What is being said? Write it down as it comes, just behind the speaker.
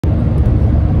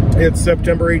It's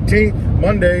September 18th,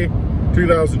 Monday,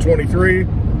 2023,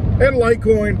 and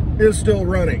Litecoin is still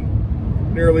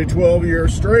running. Nearly 12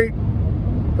 years straight,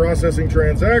 processing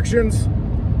transactions,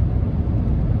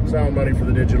 sound money for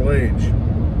the digital age,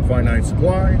 finite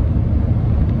supply,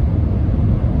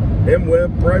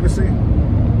 M-Web privacy.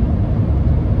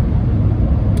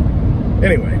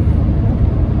 Anyway,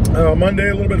 Monday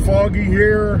a little bit foggy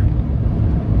here.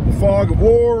 The fog of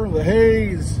war, the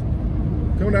haze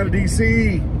coming out of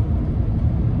DC.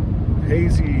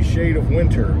 Hazy shade of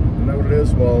winter. Isn't that what it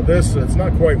is? Well, it's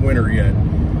not quite winter yet.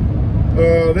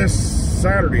 This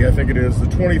Saturday, I think it is, the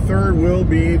 23rd, will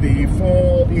be the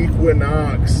fall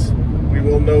equinox. We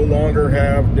will no longer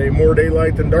have more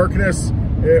daylight than darkness.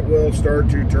 It will start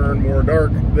to turn more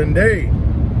dark than day.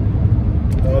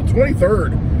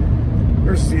 23rd,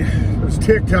 there's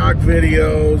TikTok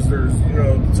videos, there's,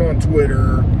 it's on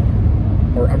Twitter,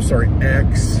 or I'm sorry,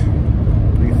 X,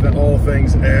 all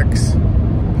things X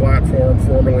platform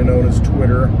formerly known as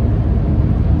Twitter,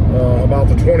 about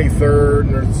the 23rd,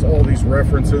 and there's all these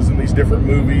references in these different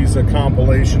movies. A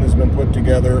compilation has been put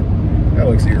together. That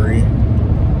looks eerie.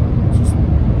 It's just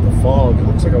the fog. It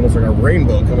looks like almost like a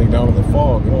rainbow coming down in the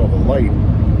fog, the light.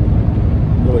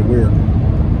 Really weird.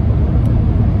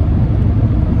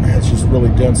 It's just really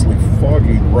densely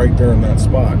foggy right there in that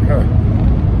spot, huh?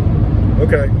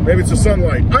 Okay, maybe it's the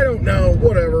sunlight. I don't know,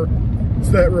 whatever. It's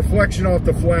that reflection off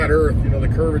the flat earth, the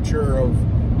curvature of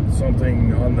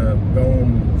something on the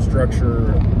dome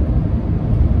structure,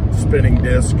 spinning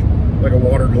disc, like a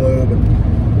water globe.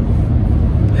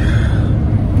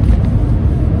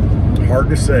 Hard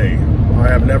to say. I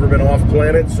have never been off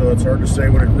planet, so it's hard to say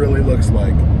what it really looks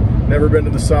like. Never been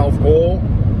to the South Pole,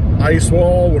 ice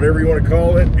wall, whatever you want to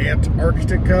call it,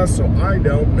 Antarctica, so I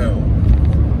don't know.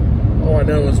 All I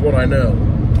know is what I know.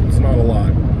 It's not a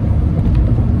lot.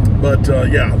 But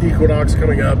yeah, equinox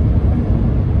coming up.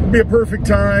 It'll be a perfect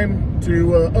time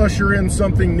to usher in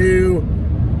something new,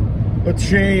 a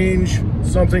change,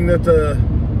 something that the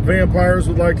vampires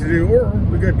would like to do, or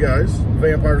the good guys,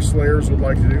 vampire slayers would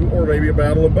like to do, or maybe a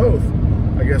battle of both.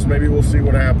 I guess maybe we'll see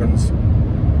what happens.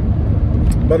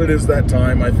 But it is that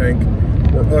time, I think.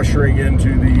 We're ushering into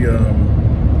the, I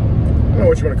don't know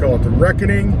what you want to call it, the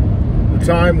reckoning, the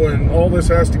time when all this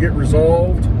has to get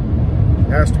resolved,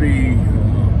 has to be,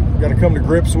 got to come to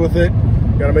grips with it,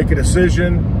 got to make a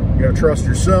decision, you got to trust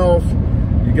yourself,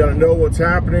 you got to know what's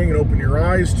happening and open your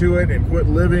eyes to it and quit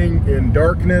living in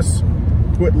darkness,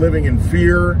 quit living in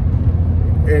fear,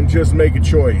 and just make a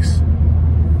choice.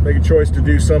 Make a choice to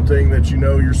do something that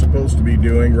you're supposed to be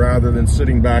doing rather than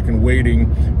sitting back and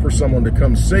waiting for someone to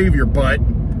come save your butt,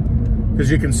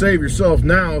 because you can save yourself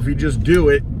now if you just do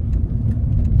it.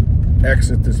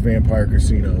 Exit this vampire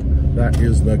casino. That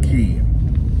is the key.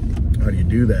 How do you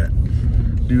do that?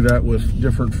 Do that with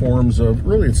different forms of,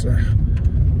 really, it's,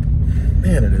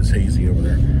 man, it is hazy over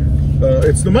there.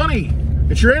 It's the money.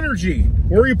 It's your energy.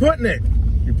 Where are you putting it?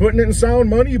 You putting it in sound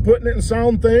money? You putting it in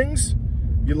sound things?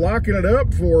 You locking it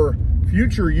up for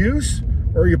future use?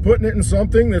 Or are you putting it in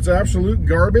something that's absolute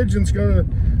garbage and it's going to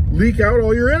leak out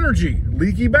all your energy?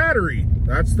 Leaky battery.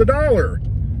 That's the dollar.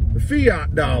 The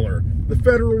fiat dollar. The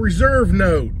Federal Reserve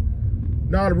note.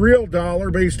 Not a real dollar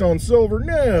based on silver.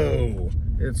 No,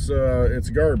 it's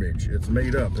garbage. It's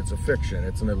made up. It's a fiction.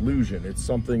 It's an illusion. It's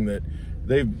something that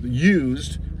they've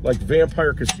used, like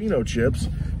vampire casino chips,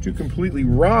 to completely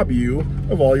rob you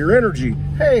of all your energy.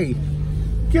 Hey,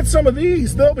 get some of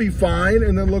these. They'll be fine.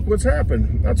 And then look what's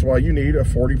happened. That's why you need a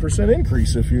 40%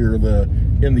 increase if you're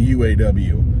in the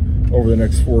UAW over the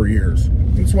next 4 years.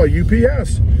 That's why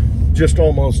UPS just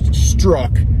almost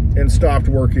struck and stopped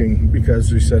working, because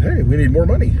they said, hey, we need more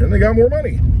money. And they got more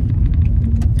money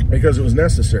because it was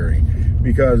necessary.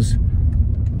 Because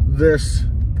this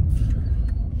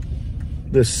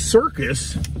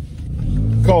circus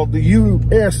called the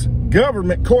U.S.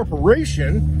 government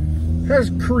corporation has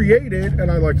created,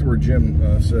 and I like the word Jim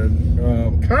said,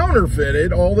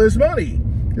 counterfeited all this money.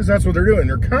 Because that's what they're doing.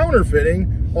 They're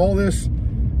counterfeiting all these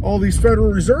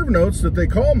Federal Reserve notes that they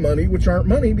call money, which aren't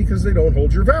money because they don't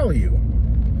hold your value.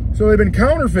 So they've been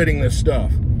counterfeiting this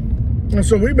stuff. And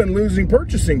so we've been losing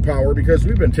purchasing power because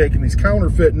we've been taking these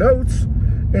counterfeit notes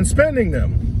and spending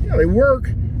them. Yeah, they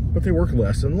work, but they work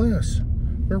less and less.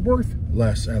 They're worth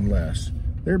less and less.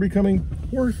 They're becoming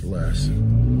worthless.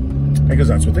 Because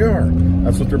that's what they are.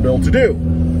 That's what they're built to do.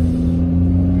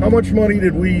 How much money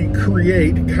did we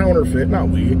create, counterfeit, not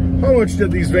we, how much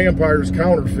did these vampires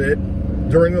counterfeit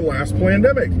during the last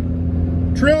pandemic?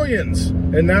 Trillions.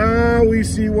 And now we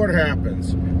see what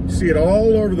happens. You see it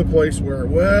all over the place where,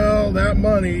 well, that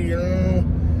money,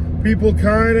 people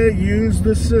kind of used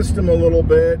the system a little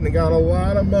bit and got a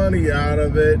lot of money out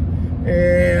of it,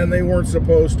 and they weren't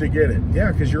supposed to get it.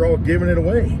 Yeah, because you're all giving it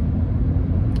away.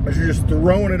 As you're just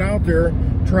throwing it out there,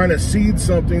 trying to seed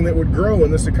something that would grow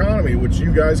in this economy, which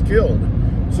you guys killed.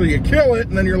 So you kill it,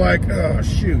 and then you're like, oh,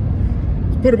 shoot.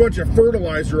 Let's put a bunch of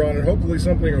fertilizer on it. Hopefully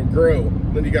something will grow.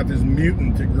 Then you got this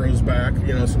mutant that grows back,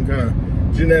 you know, some kind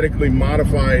of genetically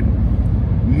modified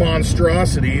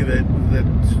monstrosity that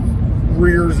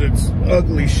rears its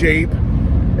ugly shape.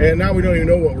 And now we don't even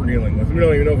know what we're dealing with. We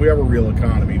don't even know if we have a real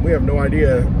economy. We have no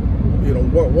idea, you know,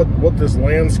 what this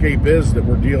landscape is that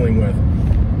we're dealing with.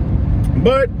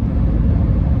 But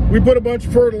we put a bunch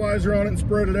of fertilizer on it and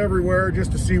spread it everywhere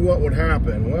just to see what would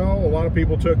happen. Well, a lot of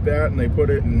people took that and they put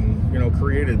it and, you know,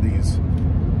 created these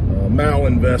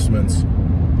malinvestments.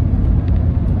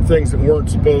 Things that weren't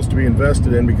supposed to be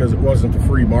invested in because it wasn't a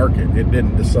free market. It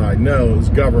didn't decide. No, it was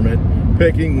government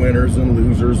picking winners and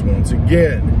losers once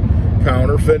again.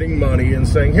 Counterfeiting money and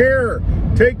saying, here,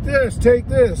 take this, take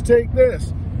this, take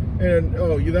this. And,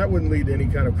 oh, that wouldn't lead to any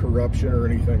kind of corruption or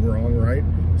anything wrong, right?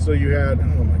 So you had,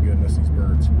 oh my goodness, these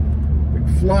birds.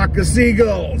 Big flock of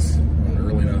seagulls. Well, they're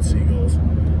really not seagulls.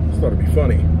 Just thought it'd be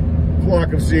funny.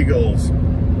 Flock of seagulls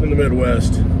in the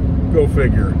Midwest. Go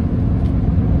figure.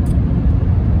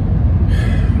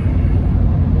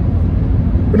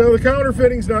 But no, the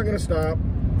counterfeiting's not going to stop.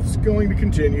 It's going to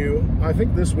continue. I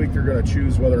think this week they're going to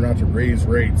choose whether or not to raise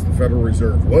rates, the Federal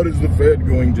Reserve. What is the Fed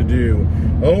going to do?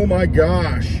 Oh my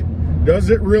gosh.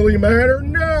 Does it really matter?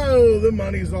 No, the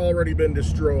money's already been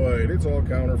destroyed. It's all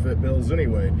counterfeit bills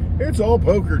anyway. It's all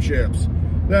poker chips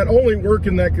that only work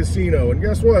in that casino. And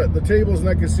guess what? The tables in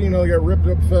that casino got ripped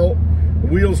up felt. The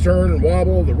wheels turn and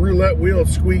wobble. The roulette wheel,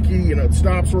 it's squeaky. You know, it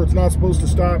stops where it's not supposed to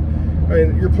stop. I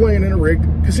mean, you're playing in a rigged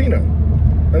casino.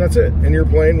 And that's it. And you're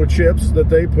playing with chips that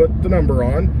they put the number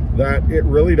on, that it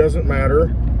really doesn't matter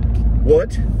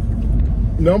what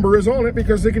number is on it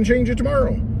because they can change it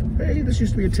tomorrow. Hey, this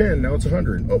used to be a 10, now it's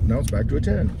 100. Oh, now it's back to a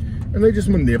 10. And they just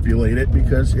manipulate it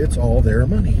because it's all their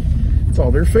money. It's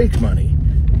all their fake money.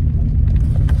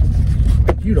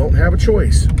 You don't have a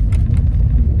choice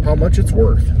how much it's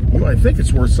worth. You might think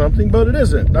it's worth something, but it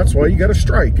isn't. That's why you got to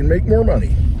strike and make more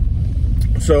money.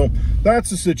 So that's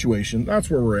the situation.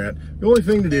 That's where we're at. The only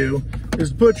thing to do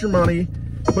is put your money,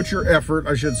 put your effort,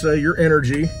 I should say, your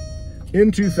energy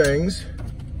into things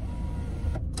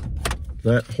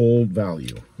that hold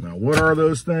value. Now, what are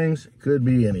those things? It could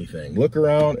be anything. Look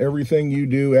around, everything you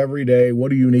do every day. What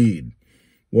do you need?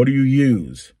 What do you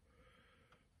use?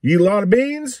 You eat a lot of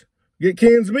beans? Get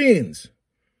cans of beans.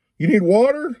 You need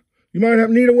water? You might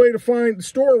need a way to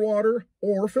store water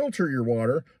or filter your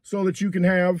water so that you can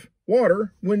have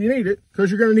water when you need it, because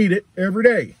you're going to need it every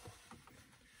day.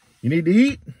 You need to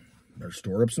eat? Better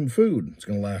store up some food. It's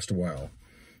going to last a while.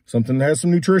 Something that has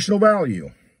some nutritional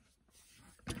value.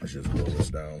 Let's just blow this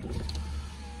down.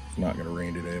 It's not going to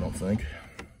rain today, I don't think.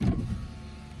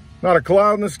 Not a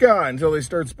cloud in the sky until they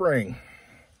start spraying.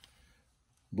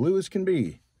 Blue as can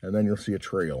be. And then you'll see a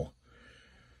trail.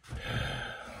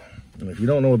 And if you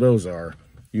don't know what those are,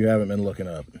 you haven't been looking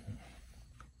up.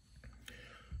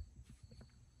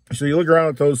 So you look around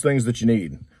at those things that you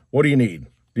need. What do you need?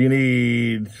 Do you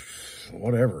need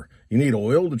whatever? You need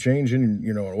oil to change in,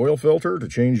 you know, an oil filter to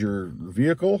change your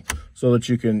vehicle so that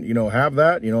you can, you know, have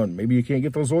that, you know, and maybe you can't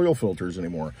get those oil filters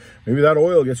anymore. Maybe that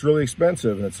oil gets really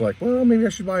expensive and it's like, well, maybe I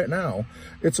should buy it now.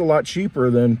 It's a lot cheaper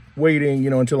than waiting, you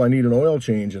know, until I need an oil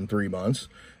change in 3 months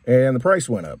and the price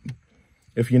went up.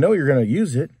 If you know you're going to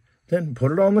use it, then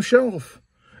put it on the shelf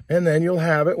and then you'll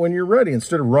have it when you're ready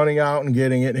instead of running out and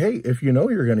getting it. Hey, if you know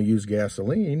you're going to use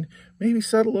gasoline, maybe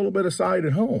set a little bit aside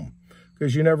at home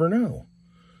because you never know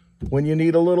when you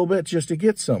need a little bit just to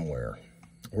get somewhere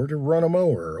or to run a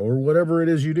mower or whatever it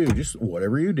is you do. Just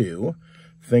whatever you do,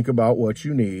 think about what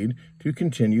you need to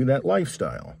continue that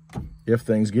lifestyle if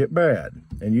things get bad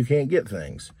and you can't get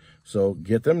things. So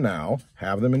get them now,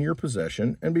 have them in your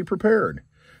possession, and be prepared.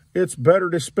 It's better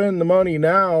to spend the money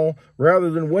now rather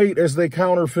than wait as they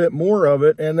counterfeit more of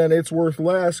it and then it's worth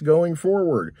less going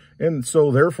forward. And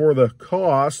so therefore the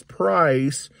cost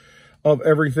price of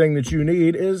everything that you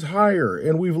need is higher.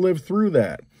 And we've lived through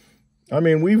that. I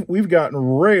mean, we've gotten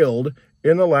railed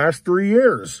in the last 3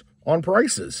 years on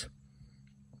prices.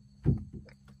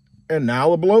 And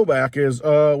now the blowback is,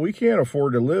 we can't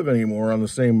afford to live anymore on the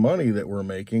same money that we're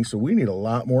making. So we need a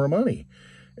lot more money.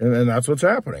 And that's what's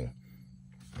happening.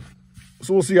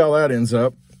 So we'll see how that ends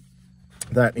up.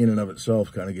 That in and of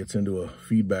itself kind of gets into a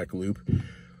feedback loop.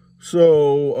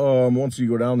 So once you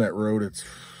go down that road, it's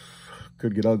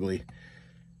could get ugly.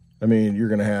 I mean, you're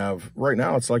going to have, right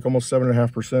now, it's like almost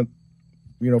 7.5%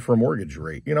 for a mortgage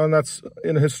rate, and that's,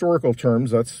 in historical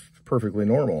terms, that's perfectly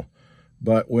normal.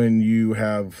 But when you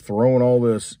have thrown all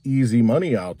this easy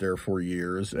money out there for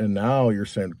years, and now you're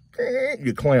saying,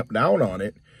 you clamp down on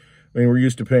it. I mean, we're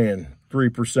used to paying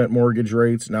 3% mortgage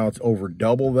rates. Now it's over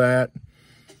double that,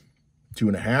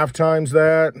 2.5 times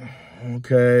that.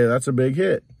 Okay, that's a big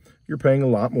hit. You're paying a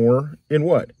lot more in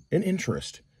what? In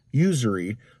interest,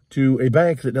 usury, to a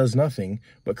bank that does nothing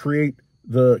but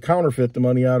counterfeit the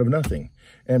money out of nothing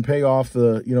and pay off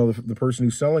the person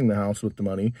who's selling the house with the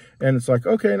money. And it's like,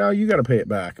 okay, now you got to pay it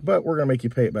back, but we're going to make you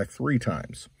pay it back 3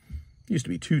 times. It used to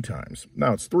be 2 times.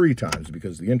 Now it's 3 times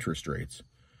because of the interest rates.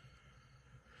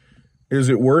 Is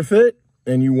it worth it?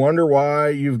 And you wonder why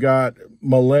you've got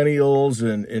millennials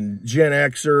and Gen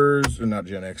Xers, and not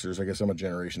Gen Xers, I guess I'm a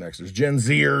Generation Xers, Gen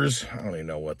Zers, I don't even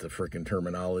know what the freaking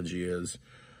terminology is,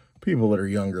 people that are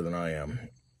younger than I am.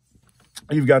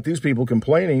 You've got these people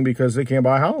complaining because they can't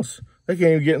buy a house. They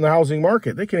can't even get in the housing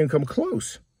market. They can't even come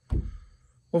close. Well,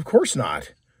 of course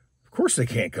not. Of course they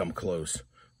can't come close.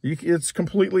 It's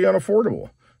completely unaffordable.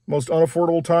 Most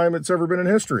unaffordable time it's ever been in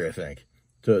history, I think,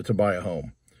 to buy a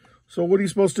home. So what are you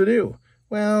supposed to do?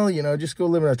 Well, just go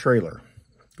live in a trailer.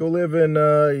 Go live in,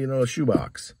 a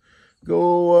shoebox.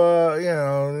 Go,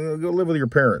 go live with your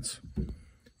parents.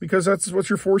 Because that's what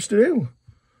you're forced to do.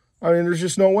 I mean, there's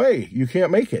just no way. You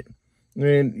can't make it. I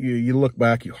mean, you look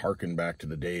back, you hearken back to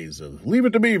the days of Leave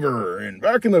It to Beaver. And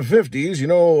back in the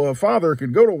 50s, a father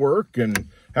could go to work and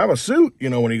have a suit,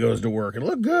 when he goes to work. It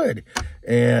looked good.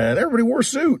 And everybody wore a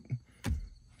suit.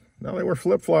 Now they wear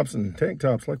flip-flops and tank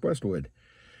tops like Westwood.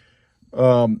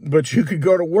 But you could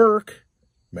go to work,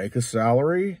 make a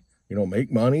salary, make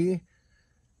money.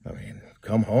 I mean,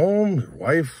 come home, your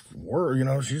wife,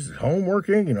 she's at home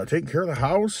working, taking care of the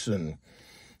house, and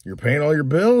you're paying all your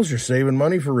bills, you're saving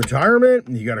money for retirement,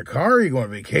 and you got a car, you go on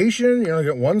vacation, you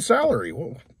get 1 salary.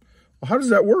 Well, how does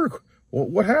that work? Well,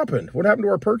 what happened? What happened to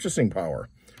our purchasing power?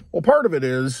 Well, part of it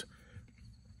is,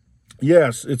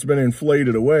 yes, it's been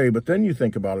inflated away, but then you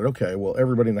think about it, okay, well,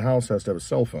 everybody in the house has to have a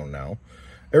cell phone now.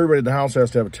 Everybody in the house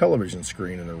has to have a television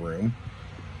screen in their room.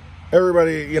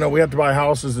 Everybody, we have to buy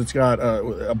houses that's got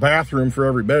a bathroom for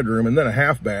every bedroom and then a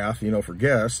half bath, for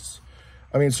guests.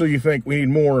 I mean, so you think we need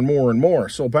more and more and more.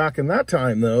 So back in that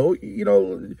time, though,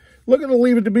 look at the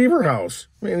Leave It to Beaver house.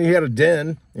 I mean, he had a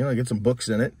den, get some books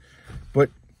in it. But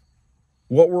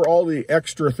what were all the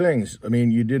extra things? I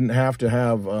mean, you didn't have to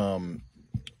have,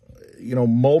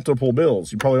 multiple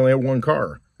bills. You probably only had 1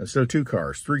 car instead of 2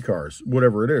 cars, 3 cars,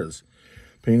 whatever it is.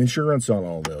 Paying insurance on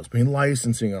all those, paying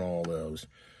licensing on all those.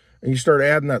 And you start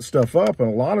adding that stuff up,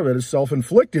 and a lot of it is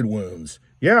self-inflicted wounds.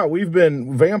 Yeah, we've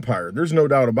been vampired. There's no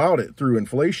doubt about it through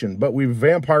inflation, but we've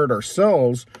vampired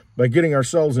ourselves by getting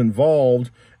ourselves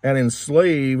involved and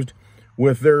enslaved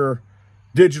with their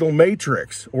digital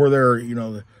matrix or their,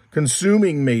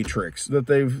 consuming matrix that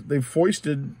they've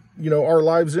foisted, our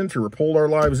lives into or pulled our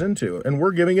lives into, and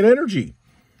we're giving it energy.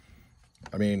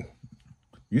 I mean,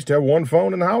 used to have 1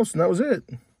 phone in the house and that was it.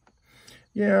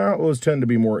 Yeah, it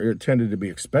tended to be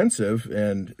expensive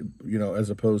and, as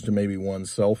opposed to maybe 1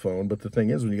 cell phone. But the thing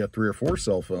is, when you got 3 or 4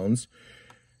 cell phones,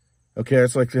 okay,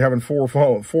 it's like having 4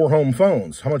 home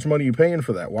phones. How much money are you paying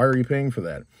for that? Why are you paying for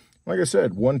that? Like I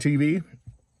said, 1 TV,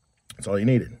 that's all you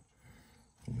needed.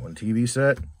 1 TV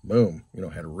set, boom,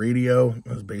 had a radio.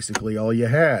 That was basically all you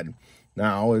had.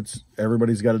 Now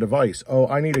everybody's got a device. Oh,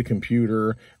 I need a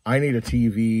computer. I need a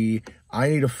TV. I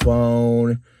need a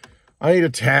phone. I need a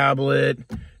tablet.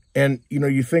 And,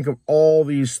 you think of all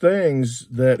these things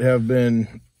that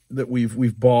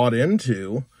we've bought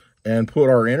into and put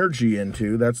our energy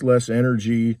into. That's less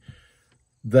energy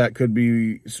that could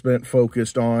be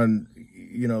focused on,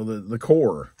 the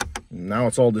core. Now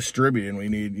it's all distributed, and we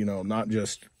need, not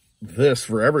just this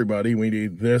for everybody. We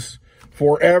need this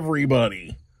for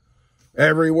everybody.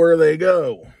 Everywhere they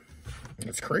go.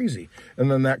 It's crazy.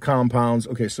 And then that compounds.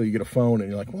 Okay, so you get a phone and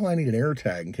you're like, well, I need an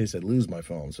AirTag in case I lose my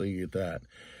phone. So you get that.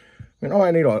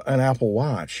 I need an Apple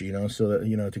Watch, so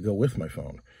that, to go with my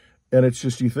phone. And it's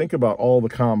just, you think about all the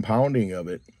compounding of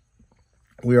it.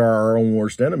 We are our own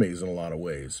worst enemies in a lot of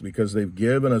ways because they've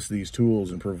given us these tools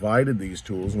and provided these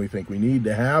tools, and we think we need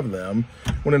to have them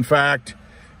when in fact,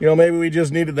 maybe we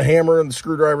just needed the hammer and the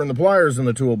screwdriver and the pliers in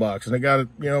the toolbox, and it got,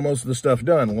 most of the stuff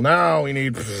done. Well, now we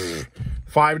need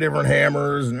 5 different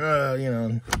hammers,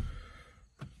 and,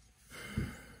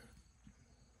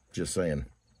 just saying.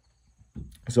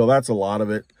 So that's a lot of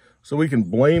it. So we can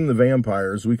blame the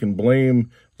vampires. We can blame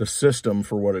the system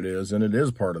for what it is, and it is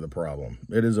part of the problem.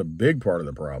 It is a big part of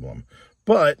the problem.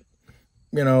 But,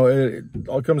 it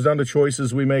all comes down to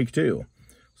choices we make, too.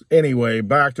 Anyway,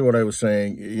 back to what I was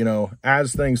saying, you know,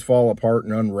 as things fall apart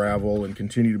and unravel and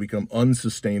continue to become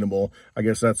unsustainable, I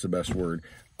guess that's the best word,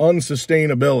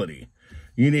 unsustainability.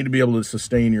 You need to be able to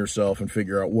sustain yourself and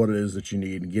figure out what it is that you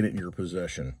need and get it in your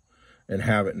possession and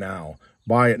have it now.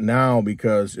 Buy it now,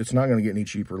 because it's not going to get any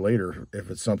cheaper later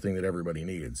if it's something that everybody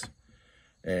needs.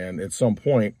 And at some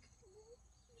point,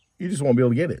 you just won't be able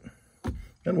to get it.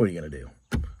 Then what are you going to do?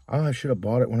 Oh, I should have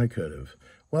bought it when I could have.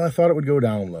 Well, I thought it would go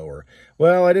down lower.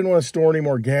 Well, I didn't want to store any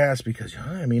more gas because,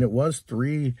 I mean, it was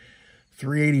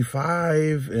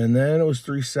 $3.85 and then it was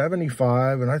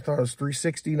 $3.75 and I thought it was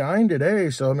 $3.69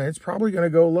 today. So, I mean, it's probably going to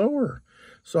go lower.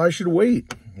 So I should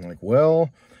wait. I'm like,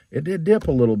 well, it did dip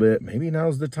a little bit. Maybe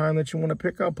now's the time that you want to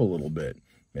pick up a little bit.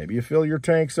 Maybe you fill your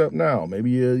tanks up now.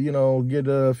 Maybe you know, get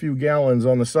a few gallons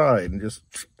on the side and just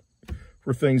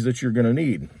for things that you're going to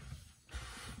need.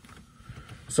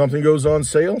 Something goes on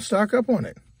sale, stock up on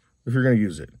it if you're going to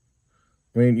use it.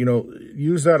 I mean, you know,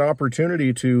 use that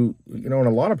opportunity to, you know, and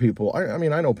a lot of people, I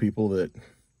mean, I know people that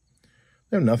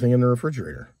they have nothing in their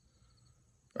refrigerator.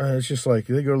 It's just like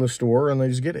they go to the store and they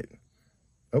just get it.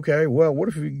 Okay, well, what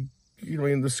if you know, I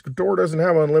mean, the store doesn't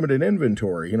have unlimited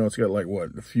inventory. You know, it's got like,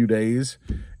 what, a few days,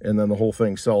 and then the whole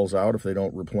thing sells out if they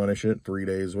don't replenish it, 3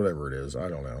 days, whatever it is. I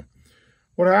don't know.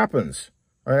 What happens?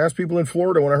 I ask people in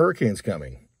Florida when a hurricane's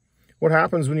coming. What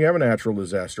happens when you have a natural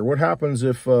disaster? What happens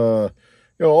if, you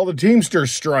know, all the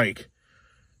Teamsters strike?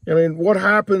 I mean, what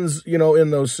happens, you know, in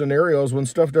those scenarios when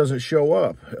stuff doesn't show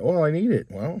up? Well, I need it.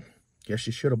 Well, guess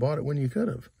you should have bought it when you could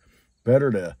have. Better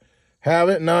to have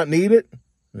it and not need it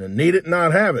than need it and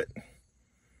not have it.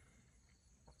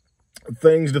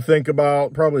 Things to think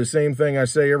about, probably the same thing I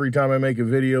say every time I make a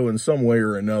video in some way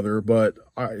or another, but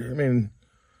I mean,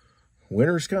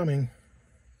 winter's coming.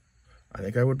 I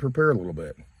think I would prepare a little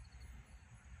bit.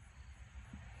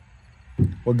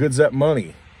 What good's that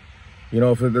money? You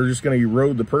know, if they're just going to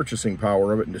erode the purchasing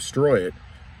power of it and destroy it,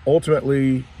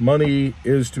 ultimately, money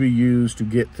is to be used to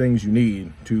get things you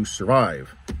need to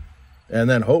survive. And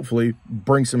then hopefully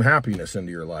bring some happiness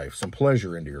into your life, some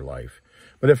pleasure into your life.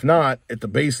 But if not, at the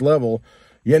base level,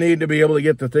 you need to be able to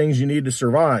get the things you need to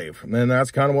survive. And then that's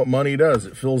kind of what money does.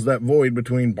 It fills that void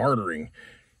between bartering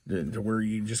to where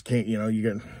you just can't, you know, you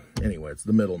get, anyway, it's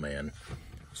the middleman.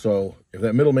 So if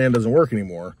that middleman doesn't work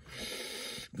anymore,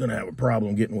 you're going to have a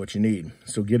problem getting what you need.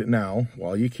 So get it now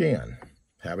while you can.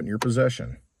 Have it in your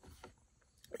possession.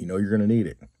 You know you're going to need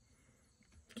it.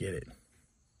 Get it.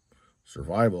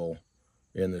 Survival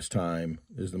in this time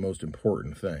is the most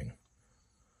important thing.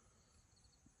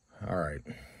 All right.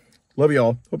 Love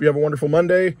y'all. Hope you have a wonderful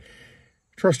Monday.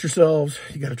 Trust yourselves.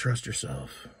 You got to trust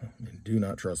yourself. And do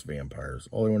not trust vampires.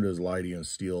 All they want to do is lie to you and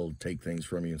steal, take things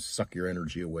from you, and suck your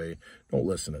energy away. Don't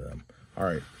listen to them. All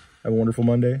right. Have a wonderful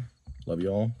Monday. Love you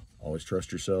all. Always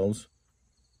trust yourselves.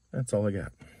 That's all I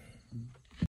got.